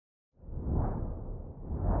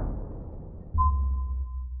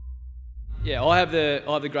Yeah, I have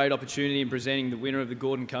the great opportunity in presenting the winner of the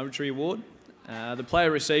Gordon Coventry Award. The player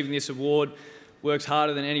receiving this award works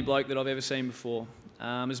harder than any bloke that I've ever seen before.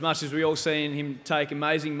 As much as we all seen him take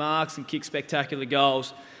amazing marks and kick spectacular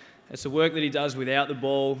goals, it's the work that he does without the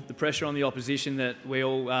ball, the pressure on the opposition that we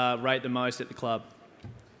all rate the most at the club.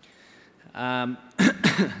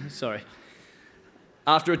 Sorry.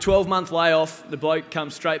 After a 12-month layoff, the bloke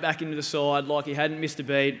comes straight back into the side like he hadn't missed a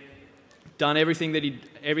beat, done everything that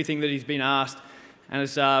he's been asked, and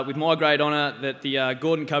it's with my great honour that the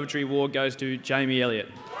Gordon Coventry Award goes to Jamie Elliott.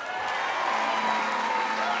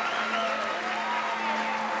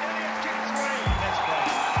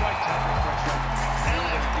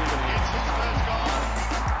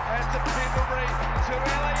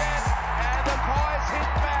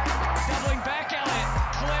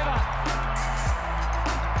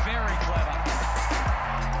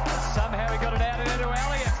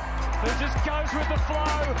 Who just goes with the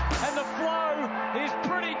flow, and the flow is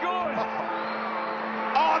pretty good.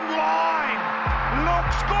 Online,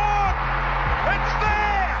 looks good, it's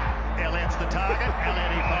there! Elliott's the target,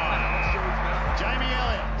 Elliott he fires. Jamie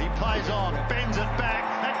Elliott, he plays on, bends it back,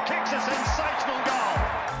 and kicks a sensational goal.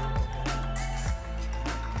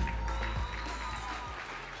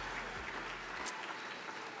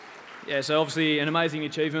 Yeah, so obviously an amazing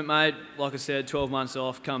achievement, mate. Like I said, 12 months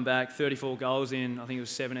off, come back, 34 goals in, I think it was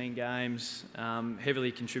 17 games,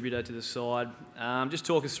 heavily contributor to the side. Just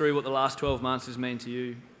talk us through what the last 12 months has meant to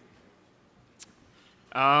you.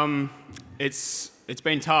 It's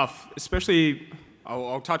been tough, especially,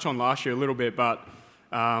 I'll touch on last year a little bit, but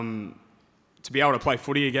to be able to play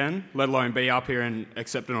footy again, let alone be up here and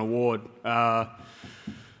accept an award.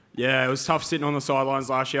 Yeah, it was tough sitting on the sidelines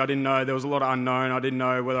last year. I didn't know, there was a lot of unknown. I didn't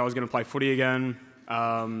know whether I was going to play footy again.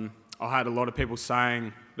 I had a lot of people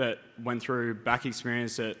saying that went through back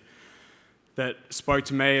experience that spoke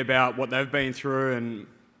to me about what they've been through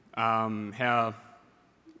and how,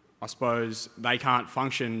 I suppose, they can't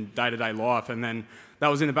function day-to-day life. And then that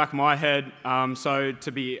was in the back of my head. So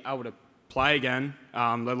to be able to play again,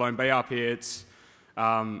 let alone be up here, it's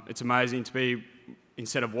amazing to be,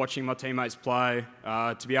 instead of watching my teammates play,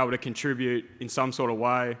 to be able to contribute in some sort of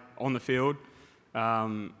way on the field.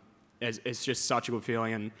 It's just such a good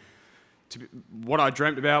feeling. And what I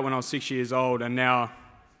dreamt about when I was 6 years old, and now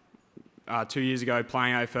 2 years ago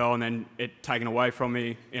playing AFL and then it taken away from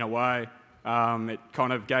me in a way, it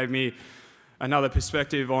kind of gave me another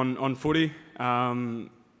perspective on footy. And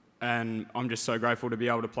I'm just so grateful to be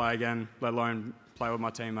able to play again, let alone play with my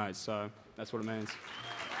teammates. So that's what it means.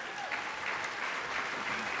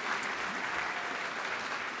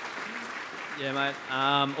 Yeah, mate.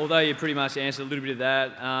 Although you pretty much answered a little bit of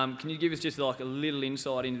that, can you give us just like a little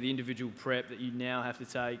insight into the individual prep that you now have to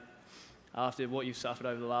take after what you've suffered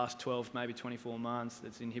over the last 12, maybe 24 months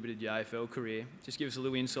that's inhibited your AFL career? Just give us a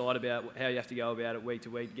little insight about how you have to go about it week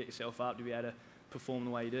to week to get yourself up to be able to perform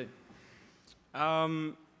the way you do.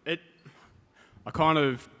 I kind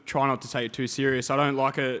of try not to take it too serious. I don't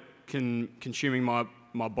like it consuming my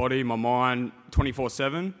body, my mind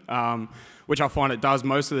 24/7, which I find it does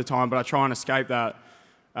most of the time, but I try and escape that.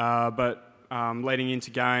 But leading into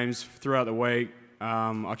games throughout the week,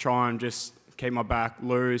 I try and just keep my back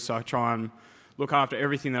loose. I try and look after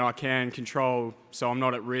everything that I can control so I'm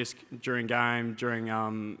not at risk during game,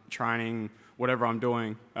 during training, whatever I'm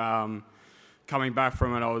doing. Coming back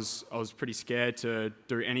from it, I was pretty scared to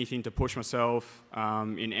do anything to push myself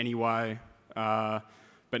in any way.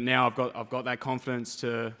 But now I've got that confidence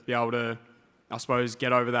to be able to, I suppose,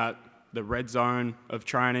 get over the red zone of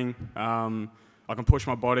training. I can push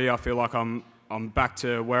my body. I feel like I'm back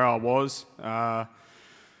to where I was.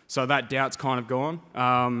 So that doubt's kind of gone.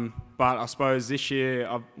 But I suppose this year,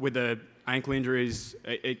 with the ankle injuries,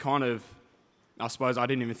 it kind of, I suppose I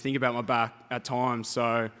didn't even think about my back at times.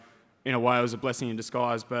 So in a way, it was a blessing in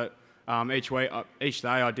disguise. But each day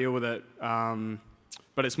I deal with it.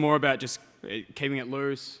 But it's more about just keeping it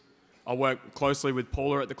loose. I work closely with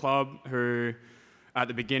Paula at the club, who at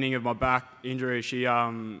the beginning of my back injury, she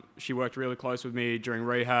worked really close with me during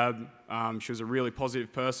rehab. She was a really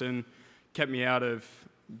positive person, kept me out of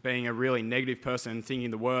being a really negative person, thinking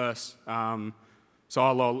the worst. So I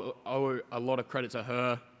owe a lot of credit to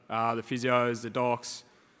her, the physios, the docs.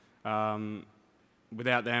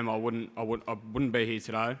 Without them, I wouldn't be here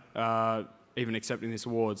today, even accepting this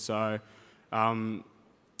award. So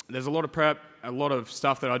there's a lot of prep, a lot of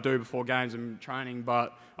stuff that I do before games and training,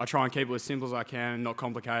 but I try and keep it as simple as I can and not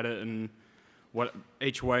complicate it. And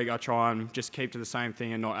each week I try and just keep to the same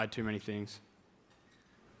thing and not add too many things.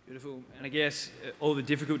 Beautiful. And I guess all the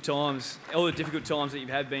difficult times that you've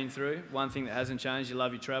had been through, one thing that hasn't changed, you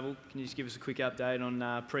love your travel. Can you just give us a quick update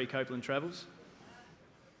on pre-Copeland travels?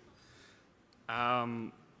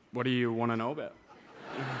 What do you want to know about?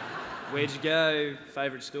 Where'd you go?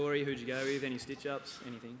 Favourite story? Who'd you go with? Any stitch-ups?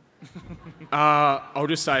 Anything? I'll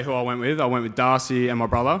just say who I went with. I went with Darcy and my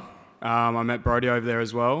brother. I met Brodie over there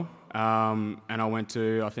as well. And I went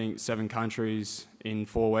to, I think, 7 countries in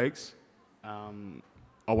 4 weeks.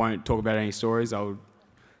 I won't talk about any stories. I'll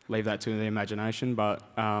leave that to the imagination. But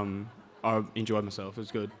I enjoyed myself. It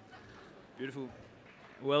was good. Beautiful.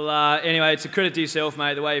 Well, anyway, it's a credit to yourself,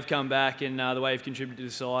 mate, the way you've come back and the way you've contributed to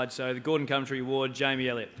the side. So the Gordon Coventry Award, Jamie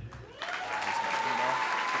Elliott.